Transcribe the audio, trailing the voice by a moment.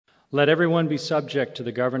Let everyone be subject to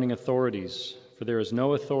the governing authorities, for there is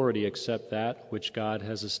no authority except that which God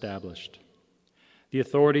has established. The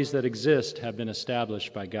authorities that exist have been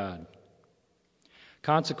established by God.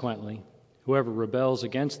 Consequently, whoever rebels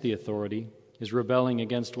against the authority is rebelling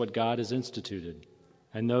against what God has instituted,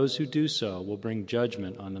 and those who do so will bring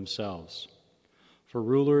judgment on themselves. For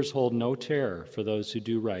rulers hold no terror for those who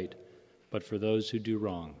do right, but for those who do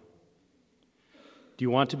wrong. Do you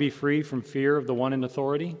want to be free from fear of the one in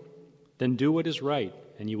authority? Then do what is right,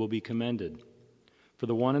 and you will be commended. For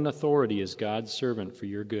the one in authority is God's servant for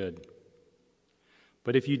your good.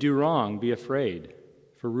 But if you do wrong, be afraid,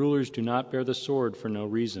 for rulers do not bear the sword for no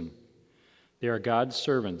reason. They are God's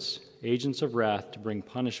servants, agents of wrath to bring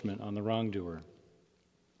punishment on the wrongdoer.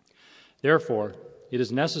 Therefore, it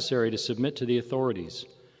is necessary to submit to the authorities,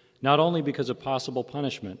 not only because of possible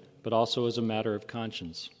punishment, but also as a matter of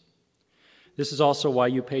conscience. This is also why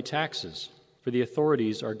you pay taxes, for the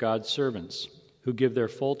authorities are God's servants, who give their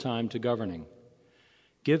full time to governing.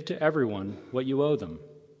 Give to everyone what you owe them.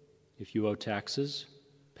 If you owe taxes,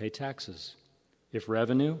 pay taxes. If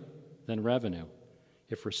revenue, then revenue.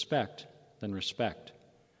 If respect, then respect.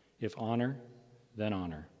 If honor, then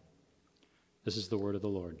honor. This is the word of the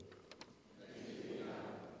Lord.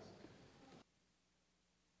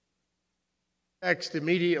 Next,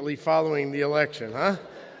 immediately following the election, huh?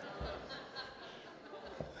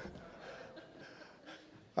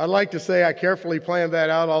 I'd like to say I carefully planned that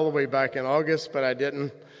out all the way back in August, but I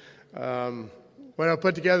didn't. When I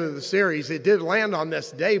put together the series, it did land on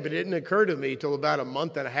this day, but it didn't occur to me till about a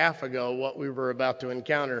month and a half ago what we were about to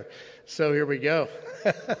encounter. So here we go.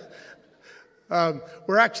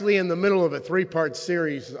 We're actually in the middle of a three-part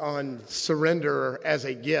series on surrender as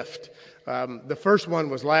a gift. The first one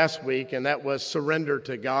was last week, and that was surrender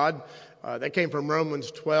to God. That came from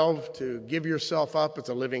Romans 12, to give yourself up as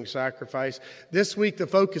a living sacrifice. This week, the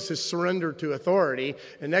focus is surrender to authority,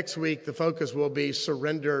 and next week, the focus will be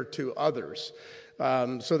surrender to others.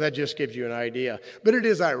 So that just gives you an idea. But it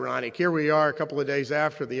is ironic. Here we are a couple of days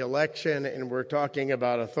after the election, and we're talking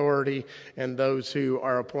about authority and those who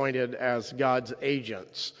are appointed as God's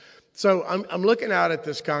agents. So I'm looking out at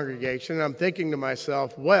this congregation, and I'm thinking to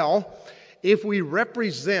myself, well, if we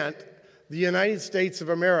represent the United States of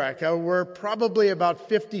America, we're probably about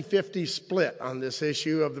 50-50 split on this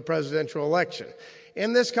issue of the presidential election.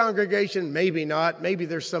 In this congregation, maybe not. Maybe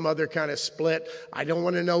there's some other kind of split. I don't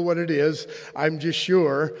want to know what it is. I'm just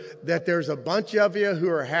sure that there's a bunch of you who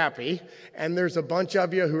are happy, and there's a bunch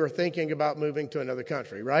of you who are thinking about moving to another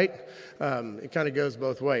country, right? It kind of goes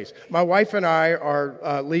both ways. My wife and I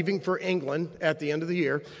are leaving for England at the end of the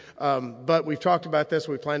year, but we've talked about this.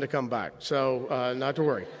 We plan to come back, so not to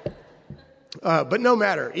worry. But no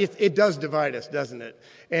matter, it does divide us, doesn't it?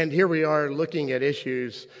 And here we are looking at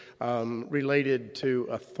issues related to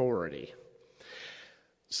authority.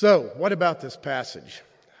 So, what about this passage?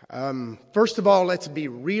 First of all, let's be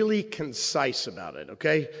really concise about it,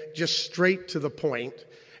 okay? Just straight to the point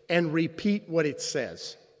and repeat what it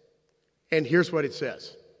says. And here's what it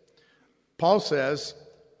says. Paul says,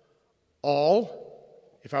 all.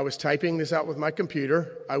 If I was typing this out with my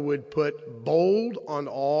computer, I would put bold on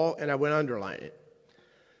all and I would underline it.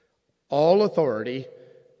 All authority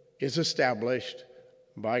is established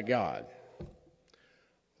by God.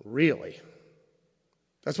 Really?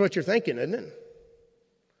 That's what you're thinking, isn't it?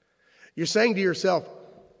 You're saying to yourself,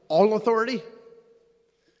 all authority?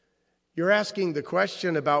 You're asking the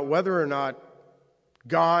question about whether or not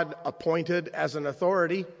God appointed as an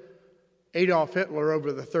authority Adolph Hitler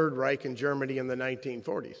over the Third Reich in Germany in the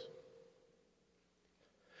 1940s.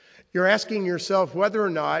 You're asking yourself whether or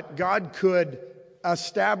not God could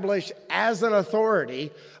establish as an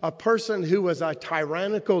authority a person who was a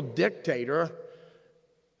tyrannical dictator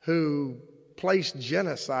who placed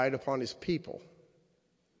genocide upon his people.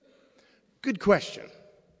 Good question.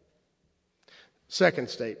 Second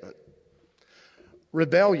statement.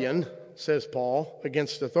 Rebellion, says Paul,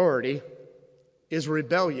 against authority is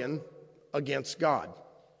rebellion against God.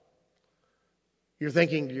 You're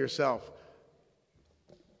thinking to yourself,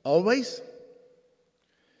 always?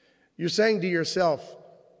 You're saying to yourself,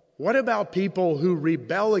 what about people who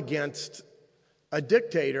rebel against a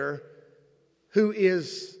dictator who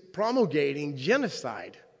is promulgating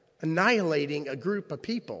genocide, annihilating a group of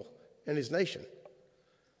people in his nation?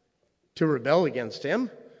 To rebel against him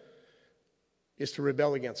is to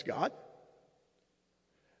rebel against God.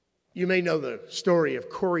 You may know the story of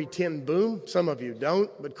Corrie ten Boom. Some of you don't,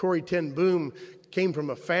 but Corrie ten Boom came from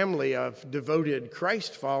a family of devoted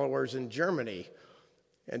Christ followers in Germany.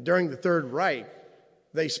 And during the Third Reich,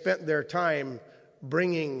 they spent their time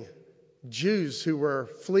bringing Jews who were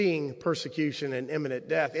fleeing persecution and imminent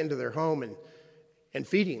death into their home and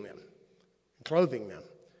feeding them, and clothing them,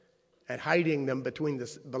 and hiding them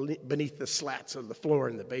beneath the slats of the floor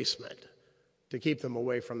in the basement to keep them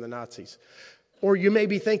away from the Nazis. Or you may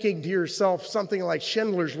be thinking to yourself something like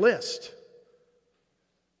Schindler's List.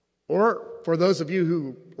 Or for those of you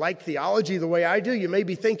who like theology the way I do, you may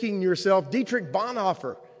be thinking to yourself, Dietrich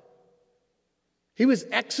Bonhoeffer. He was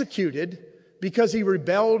executed because he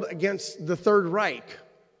rebelled against the Third Reich.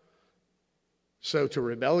 So to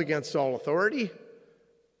rebel against all authority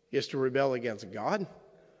is to rebel against God?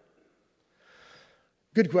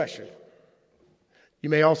 Good question. You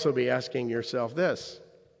may also be asking yourself this.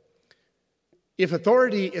 If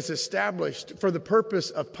authority is established for the purpose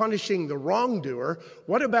of punishing the wrongdoer,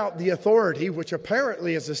 what about the authority which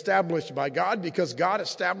apparently is established by God because God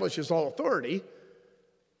establishes all authority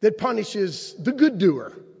that punishes the good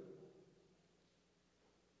doer?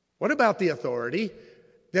 What about the authority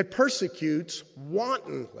that persecutes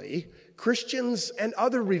wantonly Christians and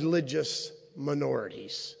other religious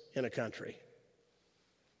minorities in a country?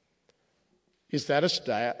 Is that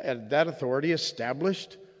authority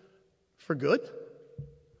established for good?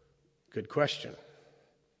 Good question.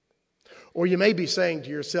 Or you may be saying to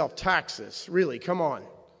yourself, taxes, really, come on.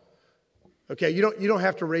 Okay, you don't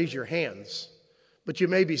have to raise your hands, but you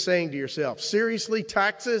may be saying to yourself, seriously,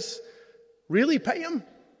 taxes? Really pay them?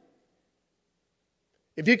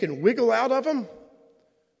 If you can wiggle out of them,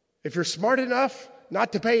 if you're smart enough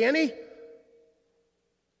not to pay any,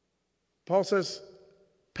 Paul says,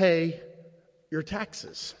 pay your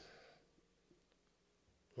taxes.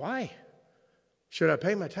 Why should I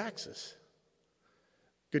pay my taxes?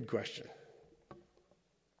 Good question.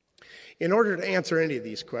 In order to answer any of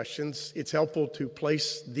these questions, it's helpful to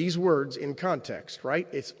place these words in context, right?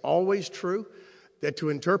 It's always true that to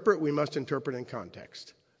interpret, we must interpret in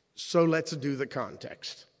context. So let's do the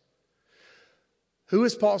context. Who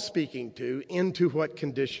is Paul speaking to? Into what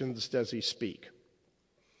conditions does he speak?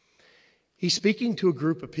 He's speaking to a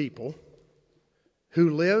group of people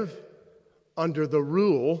who live under the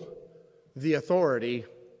rule, the authority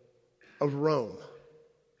of Rome.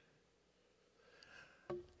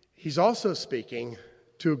 He's also speaking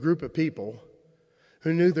to a group of people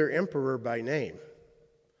who knew their emperor by name.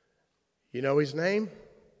 You know his name?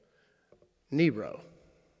 Nero.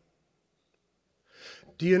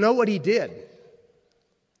 Do you know what he did?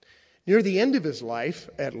 Near the end of his life,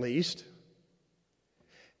 at least,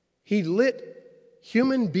 he lit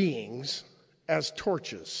human beings as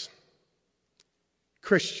torches.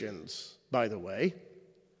 Christians, by the way,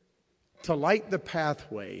 to light the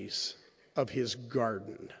pathways of his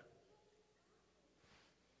garden.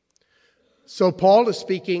 So Paul is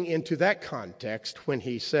speaking into that context when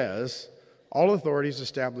he says, all authority is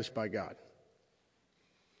established by God.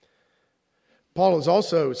 Paul is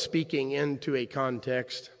also speaking into a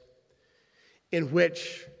context in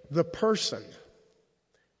which the person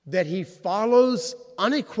that he follows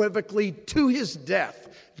unequivocally to his death,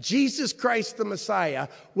 Jesus Christ the Messiah,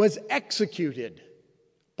 was executed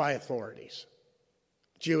by authorities,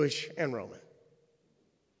 Jewish and Roman.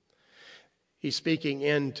 He's speaking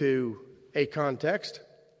into a context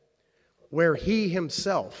where he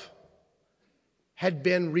himself had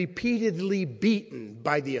been repeatedly beaten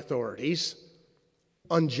by the authorities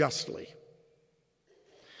unjustly.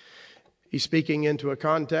 He's speaking into a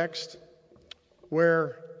context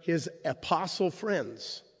where his apostle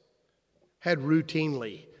friends had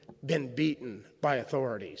routinely been beaten by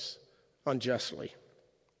authorities unjustly.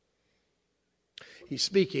 He's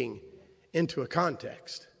speaking into a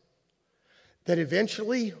context that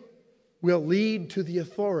eventually will lead to the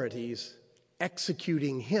authorities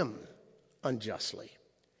executing him unjustly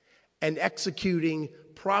and executing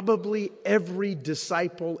probably every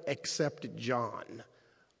disciple except John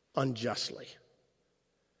unjustly.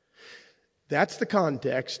 That's the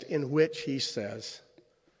context in which he says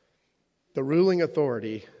the ruling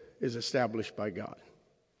authority is established by God.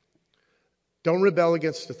 Don't rebel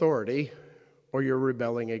against authority or you're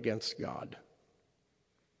rebelling against God.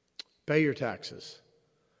 Pay your taxes.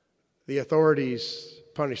 The authorities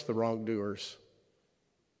punish the wrongdoers.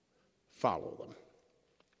 Follow them.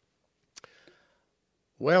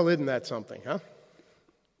 Well, isn't that something, huh?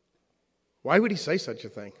 Why would he say such a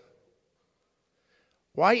thing?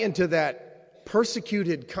 Why into that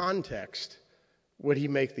persecuted context would he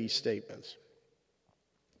make these statements?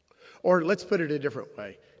 Or let's put it a different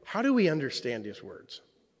way. How do we understand his words?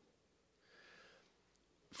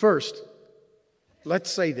 First,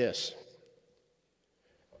 let's say this.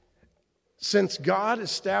 Since God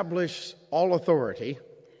established all authority,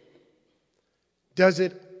 does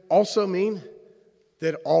it also mean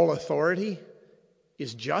that all authority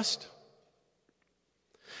is just?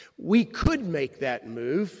 We could make that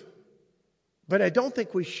move, but I don't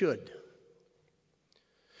think we should.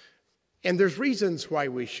 And there's reasons why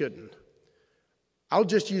we shouldn't. I'll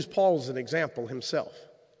just use Paul as an example himself.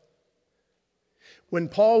 When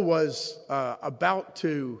Paul was about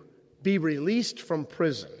to be released from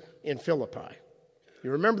prison in Philippi,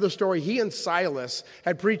 you remember the story? He and Silas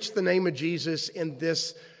had preached the name of Jesus in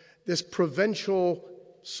this provincial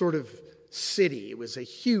sort of city. It was a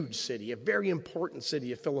huge city, a very important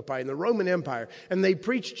city of Philippi in the Roman Empire. And they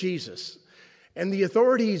preached Jesus. And the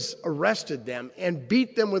authorities arrested them and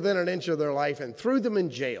beat them within an inch of their life and threw them in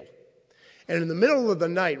jail. And in the middle of the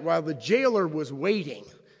night, while the jailer was waiting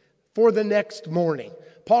for the next morning,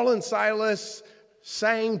 Paul and Silas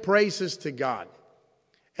sang praises to God.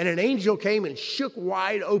 And an angel came and shook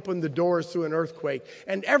wide open the doors through an earthquake,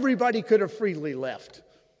 and everybody could have freely left.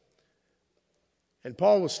 And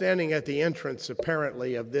Paul was standing at the entrance,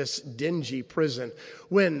 apparently, of this dingy prison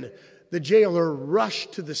when the jailer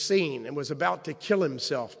rushed to the scene and was about to kill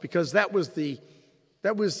himself, because that was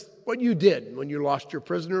what you did when you lost your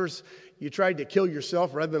prisoners. You tried to kill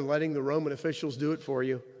yourself rather than letting the Roman officials do it for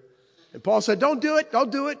you. And Paul said, "Don't do it,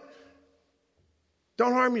 don't do it.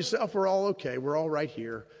 Don't harm yourself, we're all okay, we're all right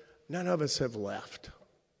here. None of us have left."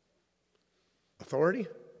 Authority?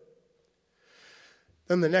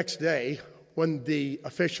 Then the next day, when the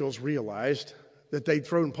officials realized that they'd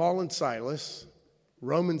thrown Paul and Silas,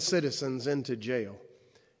 Roman citizens, into jail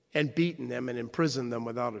and beaten them and imprisoned them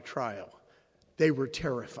without a trial, they were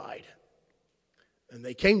terrified. And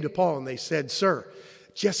they came to Paul and they said, "Sir,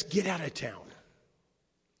 just get out of town.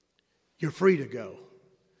 You're free to go."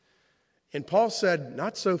 And Paul said,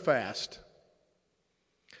 "Not so fast.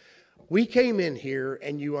 We came in here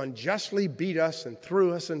and you unjustly beat us and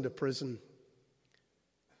threw us into prison."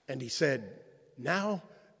 And he said, "Now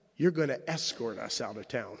you're going to escort us out of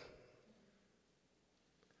town."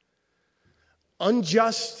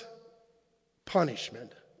 Unjust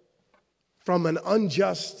punishment from an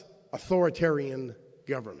unjust authoritarian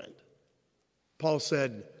government. Paul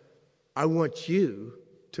said, "I want you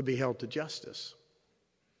to be held to justice."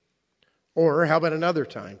 Or how about another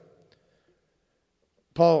time?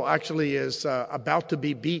 Paul actually is about to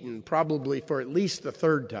be beaten, probably for at least the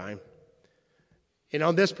third time. And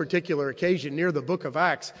on this particular occasion, near the book of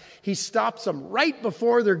Acts, he stops them right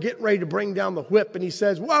before they're getting ready to bring down the whip, and he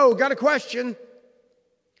says, "Whoa, got a question.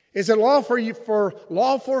 Is it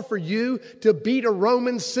lawful for you to beat a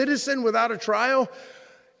Roman citizen without a trial?"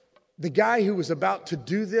 The guy who was about to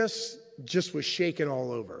do this just was shaken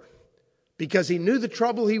all over, because he knew the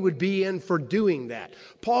trouble he would be in for doing that.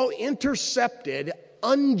 Paul intercepted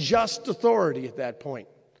unjust authority at that point.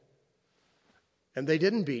 And they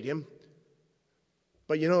didn't beat him.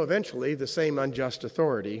 But eventually the same unjust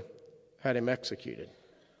authority had him executed.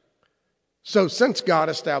 So since God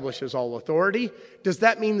establishes all authority, does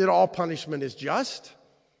that mean that all punishment is just?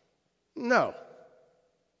 No.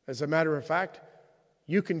 As a matter of fact,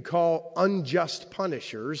 you can call unjust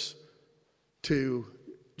punishers to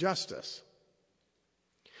justice.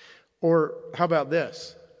 Or how about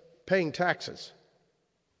this? Paying taxes.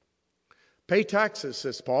 Pay taxes,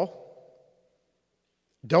 says Paul.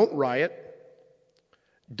 Don't riot.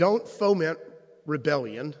 Don't foment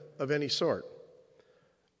rebellion of any sort,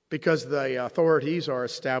 because the authorities are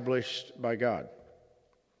established by God.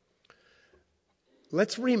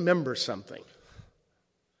 Let's remember something.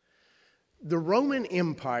 The Roman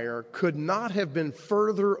Empire could not have been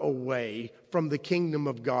further away from the kingdom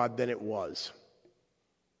of God than it was.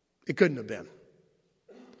 It couldn't have been.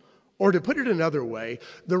 Or to put it another way,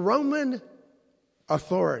 the Roman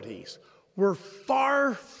authorities were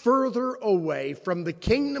far further away from the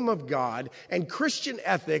kingdom of God and Christian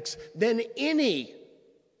ethics than any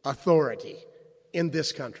authority in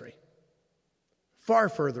this country. Far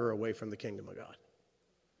further away from the kingdom of God.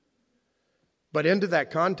 But into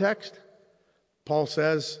that context, Paul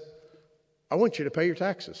says, "I want you to pay your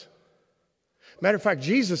taxes." Matter of fact,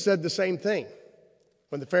 Jesus said the same thing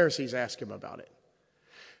when the Pharisees asked him about it.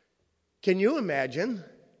 Can you imagine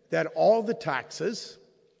that all the taxes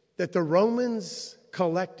that the Romans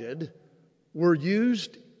collected were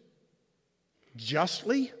used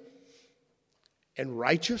justly and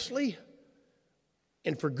righteously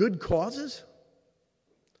and for good causes?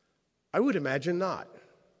 I would imagine not.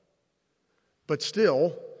 But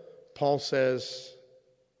still, Paul says,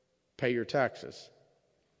 pay your taxes.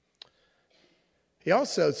 He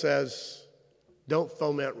also says, don't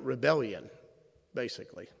foment rebellion,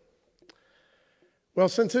 basically. Well,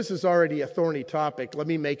 since this is already a thorny topic, let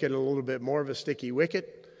me make it a little bit more of a sticky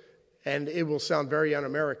wicket, and it will sound very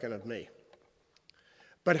un-American of me.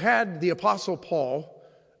 But had the Apostle Paul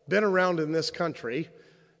been around in this country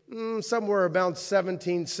somewhere about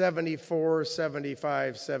 1774,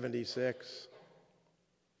 75, 76,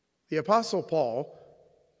 the Apostle Paul,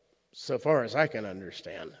 so far as I can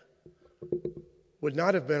understand, would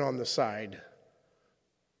not have been on the side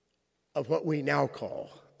of what we now call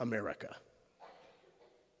America.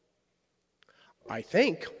 I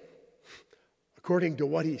think, according to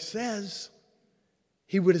what he says,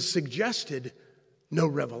 he would have suggested no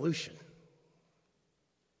revolution.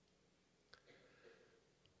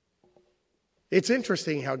 It's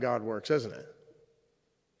interesting how God works, isn't it?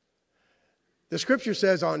 The scripture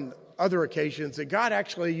says on other occasions that God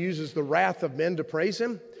actually uses the wrath of men to praise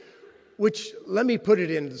him, which, let me put it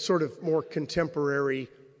in sort of more contemporary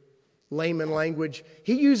layman language.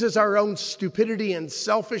 He uses our own stupidity and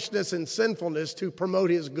selfishness and sinfulness to promote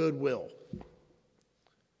his goodwill.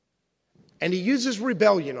 And he uses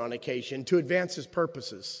rebellion on occasion to advance his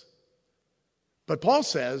purposes. But Paul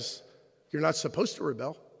says, you're not supposed to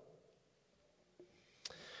rebel.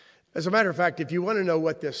 As a matter of fact, if you want to know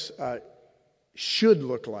what this should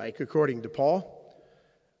look like, according to Paul,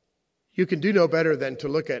 you can do no better than to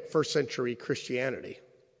look at first century Christianity.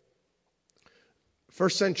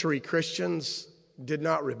 First century Christians did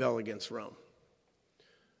not rebel against Rome.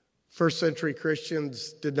 First century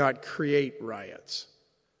Christians did not create riots.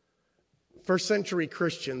 First century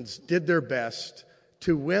Christians did their best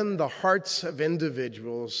to win the hearts of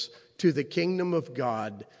individuals to the kingdom of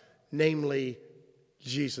God, namely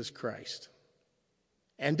Jesus Christ.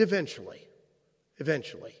 And eventually,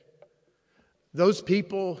 those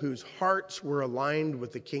people whose hearts were aligned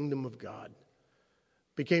with the kingdom of God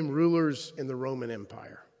became rulers in the Roman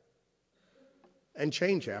Empire. And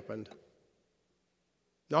change happened.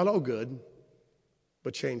 Not all good,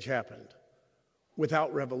 but change happened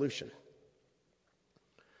without revolution.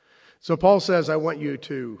 So Paul says, I want you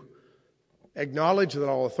to acknowledge that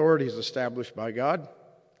all authority is established by God.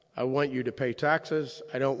 I want you to pay taxes.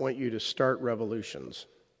 I don't want you to start revolutions.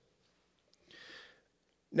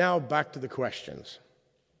 Now back to the questions.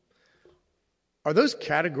 Are those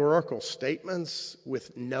categorical statements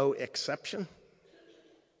with no exception?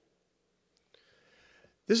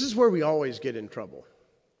 This is where we always get in trouble.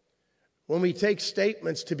 When we take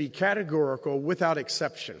statements to be categorical without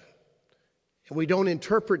exception, and we don't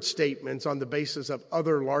interpret statements on the basis of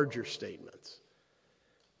other larger statements.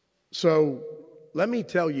 So let me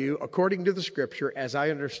tell you, according to the scripture, as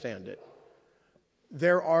I understand it,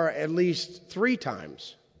 there are at least 3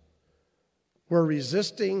 times where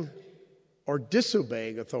resisting or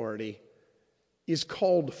disobeying authority is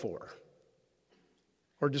called for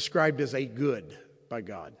or described as a good by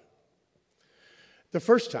God. The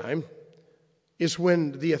first time is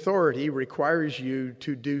when the authority requires you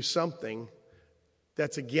to do something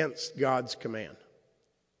that's against God's command.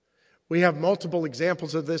 We have multiple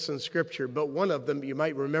examples of this in Scripture, but one of them you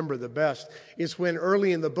might remember the best is when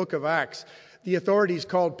early in the book of Acts, the authorities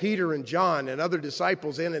called Peter and John and other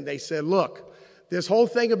disciples in and they said, look, this whole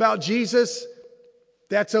thing about Jesus,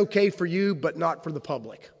 that's okay for you, but not for the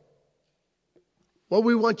public. What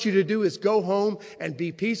we want you to do is go home and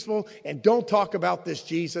be peaceful and don't talk about this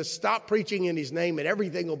Jesus. Stop preaching in his name and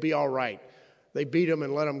everything will be all right. They beat him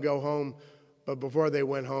and let him go home. But before they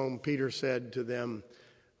went home, Peter said to them,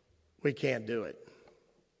 we can't do it.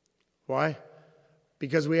 Why?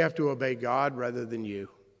 Because we have to obey God rather than you.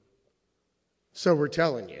 So we're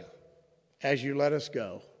telling you, as you let us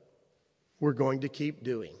go, we're going to keep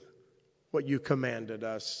doing what you commanded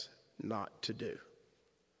us not to do.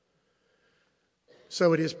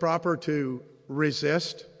 So it is proper to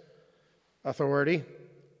resist authority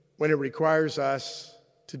when it requires us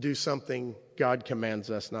to do something God commands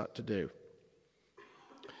us not to do.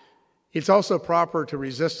 It's also proper to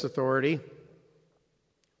resist authority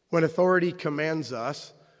when authority commands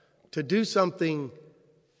us to do something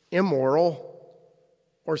immoral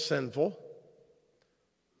or sinful.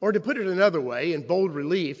 Or to put it another way, in bold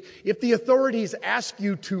relief, if the authorities ask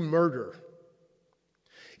you to murder,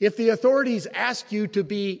 if the authorities ask you to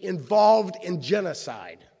be involved in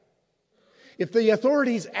genocide, if the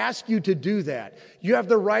authorities ask you to do that, you have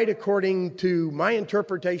the right, according to my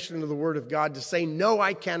interpretation of the Word of God, to say, no,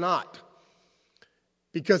 I cannot.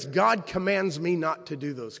 Because God commands me not to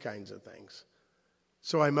do those kinds of things.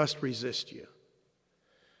 So I must resist you.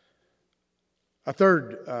 A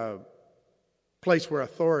third place where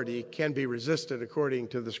authority can be resisted according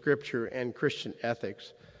to the Scripture and Christian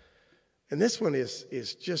ethics. And this one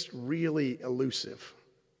is just really elusive.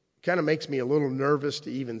 Kind of makes me a little nervous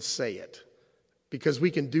to even say it. Because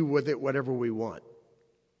we can do with it whatever we want.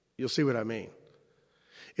 You'll see what I mean.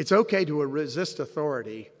 It's okay to resist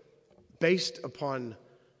authority based upon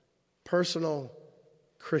personal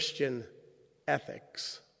Christian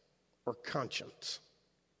ethics or conscience.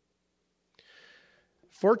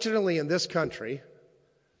 Fortunately, in this country,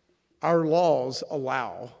 our laws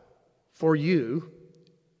allow for you,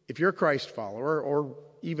 if you're a Christ follower, or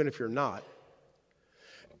even if you're not,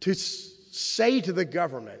 to say to the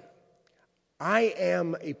government, I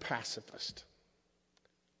am a pacifist.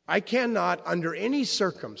 I cannot, under any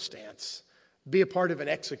circumstance, be a part of an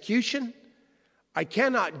execution. I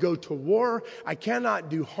cannot go to war. I cannot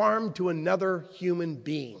do harm to another human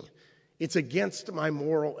being. It's against my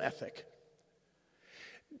moral ethic.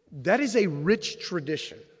 That is a rich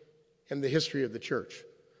tradition in the history of the church.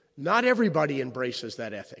 Not everybody embraces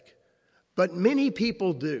that ethic, but many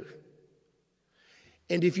people do.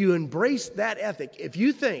 And if you embrace that ethic, if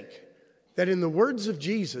you think that in the words of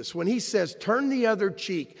Jesus, when he says, turn the other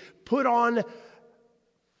cheek, put on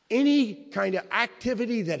any kind of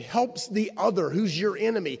activity that helps the other who's your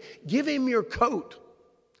enemy, give him your coat,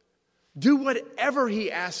 do whatever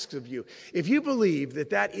he asks of you. If you believe that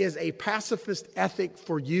that is a pacifist ethic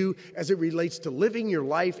for you as it relates to living your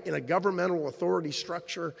life in a governmental authority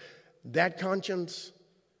structure, that conscience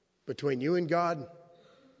between you and God,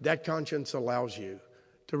 that conscience allows you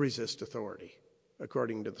to resist authority,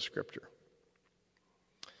 according to the Scripture.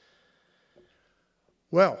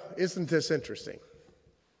 Well, isn't this interesting?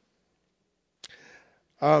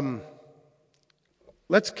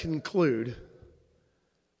 Let's conclude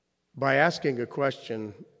by asking a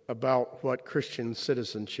question about what Christian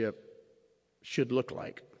citizenship should look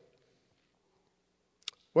like.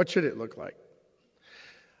 What should it look like?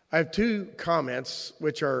 I have two comments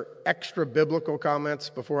which are extra biblical comments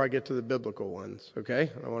before I get to the biblical ones,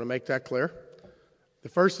 okay? I want to make that clear. The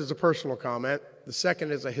first is a personal comment. The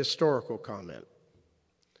second is a historical comment.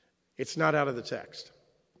 It's not out of the text.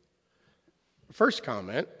 The first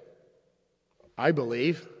comment, I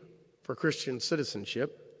believe, for Christian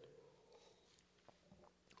citizenship,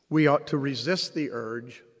 we ought to resist the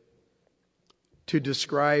urge to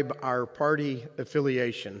describe our party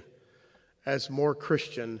affiliation as more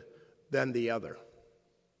Christian than the other.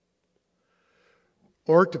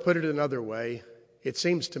 Or to put it another way, it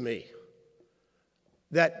seems to me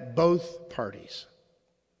that both parties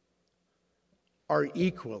are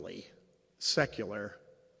equally secular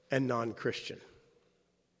and non-Christian.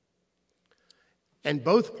 And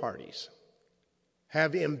both parties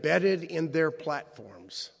have embedded in their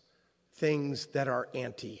platforms things that are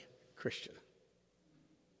anti-Christian.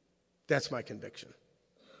 That's my conviction.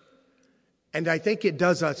 And I think it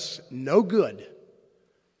does us no good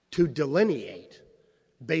to delineate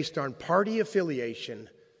based on party affiliation,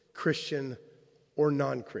 Christian or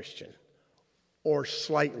non-Christian, or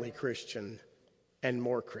slightly Christian and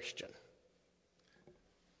more Christian.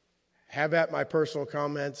 Have at my personal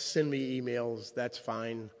comments, send me emails, that's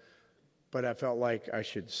fine, but I felt like I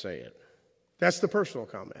should say it. That's the personal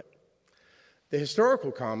comment. The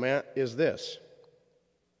historical comment is this.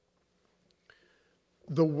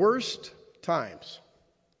 The worst times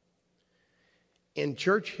in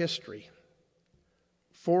church history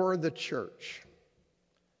for the church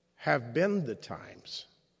have been the times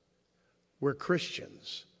where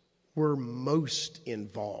Christians were most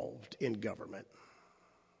involved in government.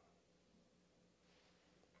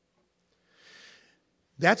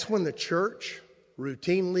 That's when the church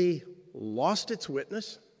routinely lost its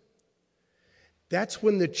witness. That's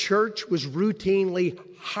when the church was routinely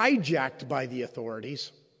hijacked by the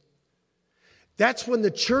authorities. That's when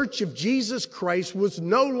the church of Jesus Christ was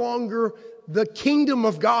no longer the kingdom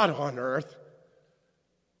of God on earth,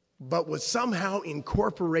 but was somehow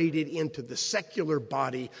incorporated into the secular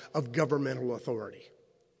body of governmental authority.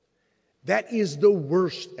 That is the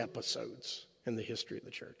worst episodes in the history of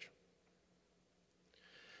the church.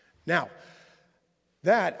 Now,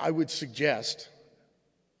 that, I would suggest,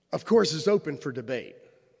 of course, is open for debate.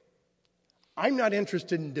 I'm not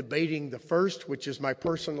interested in debating the first, which is my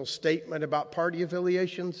personal statement about party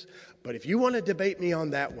affiliations, but if you want to debate me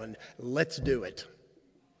on that one, let's do it.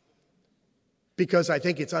 Because I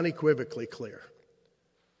think it's unequivocally clear.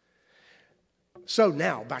 So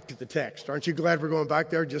now, back to the text. Aren't you glad we're going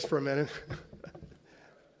back there just for a minute?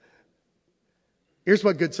 Here's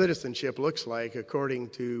what good citizenship looks like according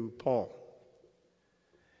to Paul.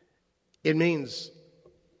 It means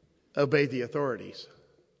obey the authorities.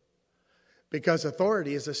 Because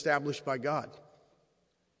authority is established by God.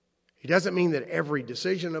 He doesn't mean that every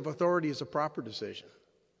decision of authority is a proper decision.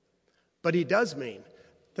 But he does mean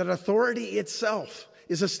that authority itself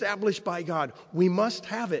is established by God. We must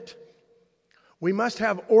have it. We must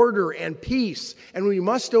have order and peace, and we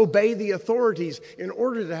must obey the authorities in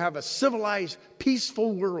order to have a civilized,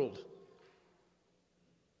 peaceful world.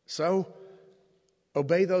 So,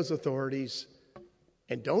 obey those authorities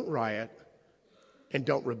and don't riot and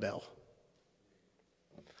don't rebel.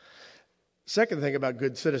 Second thing about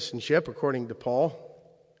good citizenship, according to Paul,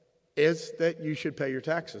 is that you should pay your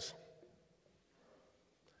taxes.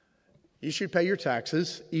 You should pay your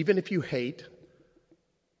taxes even if you hate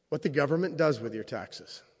what the government does with your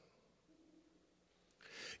taxes.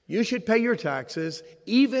 You should pay your taxes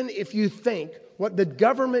even if you think what the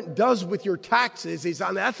government does with your taxes is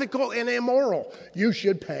unethical and immoral. You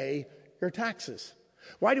should pay your taxes.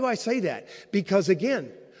 Why do I say that? Because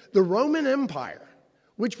again, the Roman Empire,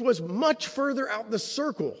 which was much further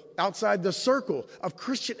outside the circle of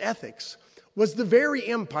Christian ethics, was the very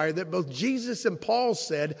empire that both Jesus and Paul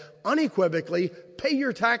said unequivocally, pay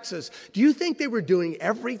your taxes. Do you think they were doing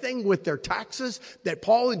everything with their taxes that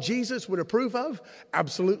Paul and Jesus would approve of?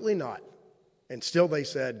 Absolutely not. And still they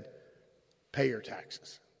said, pay your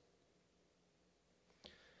taxes.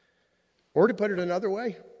 Or to put it another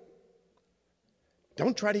way,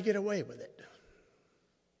 don't try to get away with it.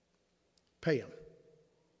 Pay them.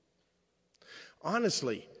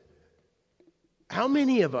 Honestly, how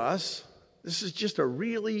many of us, this is just a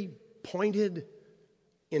really pointed,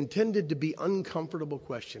 intended to be uncomfortable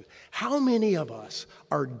question. How many of us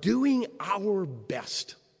are doing our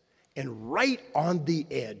best and right on the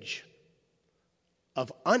edge of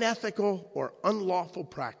unethical or unlawful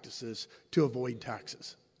practices to avoid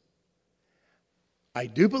taxes? I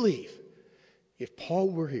do believe if Paul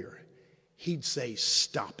were here, he'd say,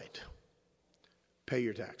 stop it. Pay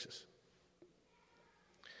your taxes.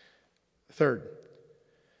 Third,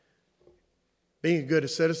 being a good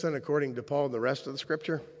citizen, according to Paul and the rest of the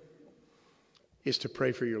Scripture, is to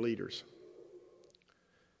pray for your leaders.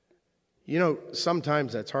 You know,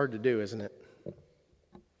 sometimes that's hard to do, isn't it?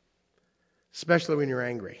 Especially when you're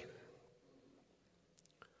angry.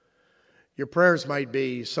 Your prayers might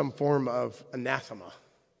be some form of anathema.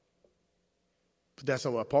 But that's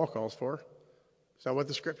not what Paul calls for. It's not what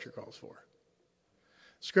the Scripture calls for.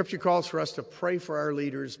 Scripture calls for us to pray for our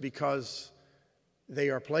leaders because they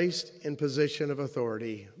are placed in position of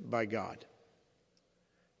authority by God.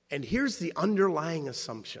 And here's the underlying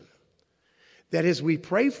assumption, that as we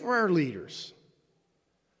pray for our leaders,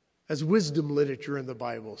 as wisdom literature in the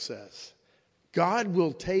Bible says, God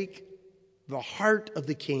will take the heart of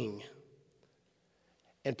the king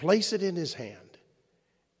and place it in his hand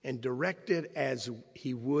and direct it as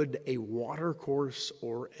he would a watercourse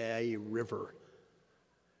or a river.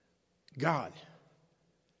 God,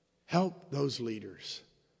 help those leaders'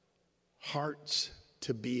 hearts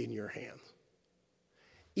to be in your hands.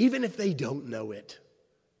 Even if they don't know it,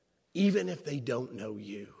 even if they don't know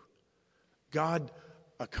you, God,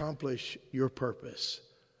 accomplish your purpose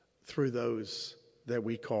through those that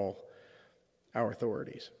we call our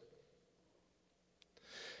authorities.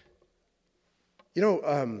 You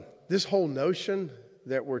know, this whole notion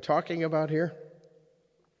that we're talking about here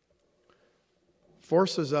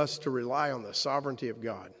forces us to rely on the sovereignty of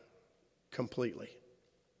God completely.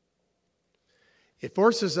 It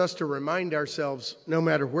forces us to remind ourselves, no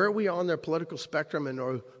matter where we are on the political spectrum and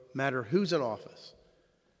no matter who's in office,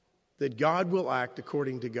 that God will act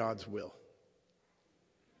according to God's will.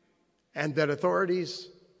 And that authorities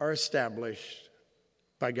are established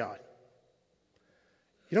by God.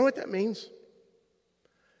 You know what that means?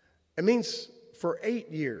 It means for 8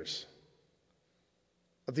 years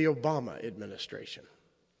of the Obama administration,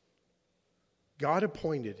 God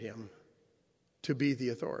appointed him to be the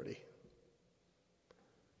authority.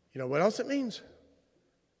 You know what else it means?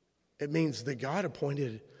 It means that God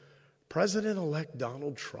appointed President-elect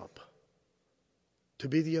Donald Trump to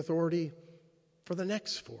be the authority for the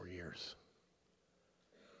next 4 years.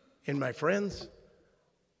 And my friends,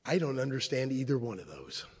 I don't understand either one of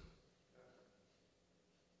those.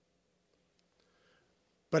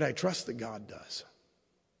 But I trust that God does.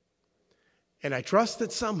 And I trust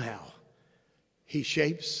that somehow he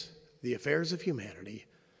shapes the affairs of humanity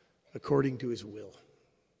according to his will.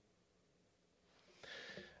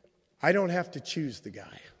 I don't have to choose the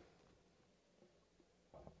guy.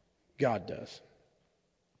 God does.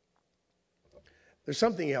 There's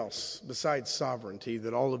something else besides sovereignty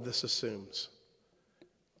that all of this assumes.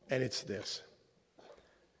 And it's this.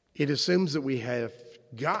 It assumes that we have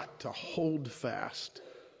got to hold fast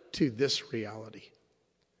to this reality.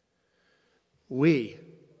 We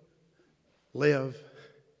live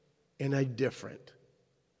in a different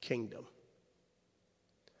kingdom.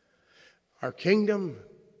 Our kingdom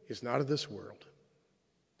is not of this world.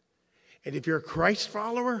 And if you're a Christ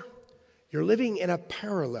follower, you're living in a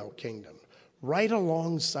parallel kingdom right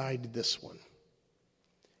alongside this one.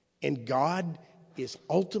 And God is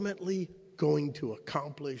ultimately going to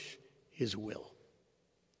accomplish his will.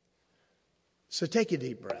 So take a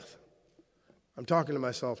deep breath. I'm talking to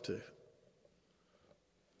myself too.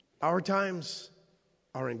 Our times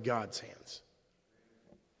are in God's hands.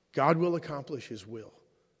 God will accomplish his will.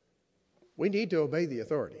 We need to obey the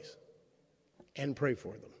authorities and pray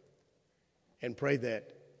for them and pray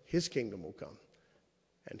that his kingdom will come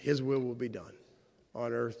and his will be done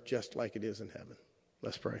on earth just like it is in heaven.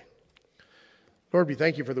 Let's pray. Lord, we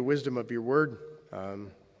thank you for the wisdom of your word.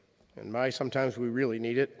 Sometimes we really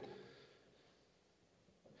need it.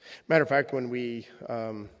 Matter of fact, when we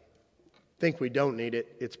think we don't need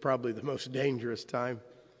it, it's probably the most dangerous time.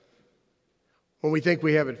 When we think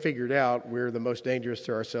we have it figured out, we're the most dangerous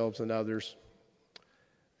to ourselves and others.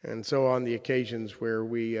 And so on the occasions where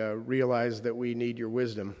we realize that we need your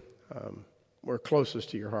wisdom, we're closest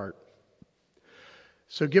to your heart.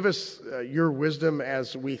 So give us your wisdom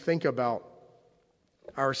as we think about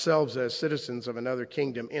ourselves as citizens of another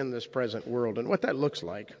kingdom in this present world and what that looks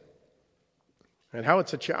like and how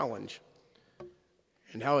it's a challenge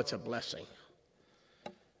and how it's a blessing.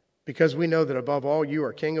 Because we know that above all, you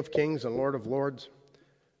are King of kings and Lord of lords,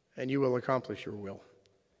 and you will accomplish your will.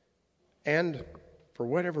 And for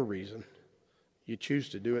whatever reason, you choose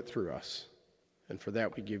to do it through us. And for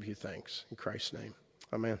that, we give you thanks. In Christ's name,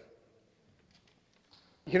 amen.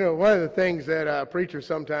 You know, one of the things that preachers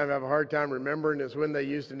sometimes have a hard time remembering is when they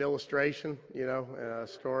used an illustration, a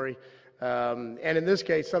story. And in this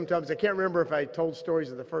case, sometimes I can't remember if I told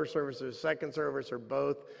stories of the first service or the second service or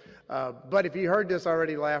both. But if you heard this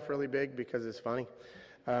already, laugh really big because it's funny.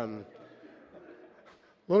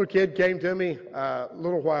 Little kid came to me a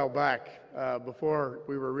little while back before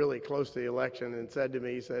we were really close to the election and said to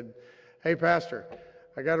me, he said, "Hey, Pastor,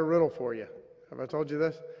 I got a riddle for you." Have I told you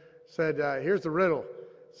this? Said, "Here's the riddle."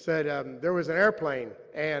 Said, there was an airplane,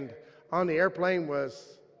 and on the airplane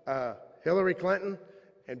was Hillary Clinton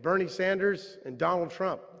and Bernie Sanders and Donald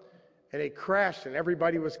Trump. And it crashed, and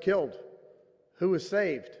everybody was killed. Who was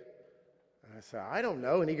saved? And I said, "I don't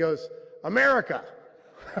know." And he goes, "America."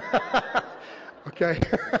 Okay.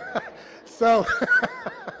 So,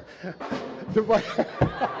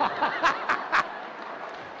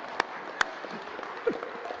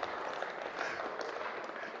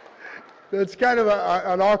 it's kind of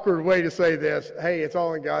an awkward way to say this. Hey, it's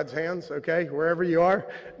all in God's hands, okay? Wherever you are,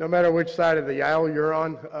 no matter which side of the aisle you're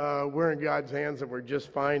on, we're in God's hands and we're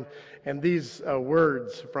just fine. And these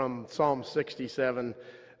words from Psalm 67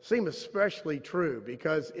 seem especially true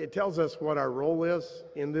because it tells us what our role is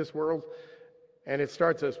in this world. And it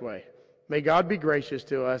starts this way. May God be gracious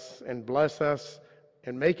to us and bless us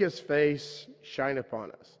and make his face shine upon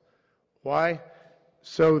us. Why?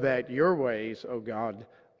 So that your ways, O God,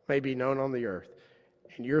 may be known on the earth,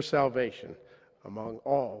 and your salvation among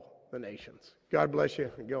all the nations. God bless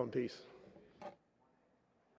you, and go in peace.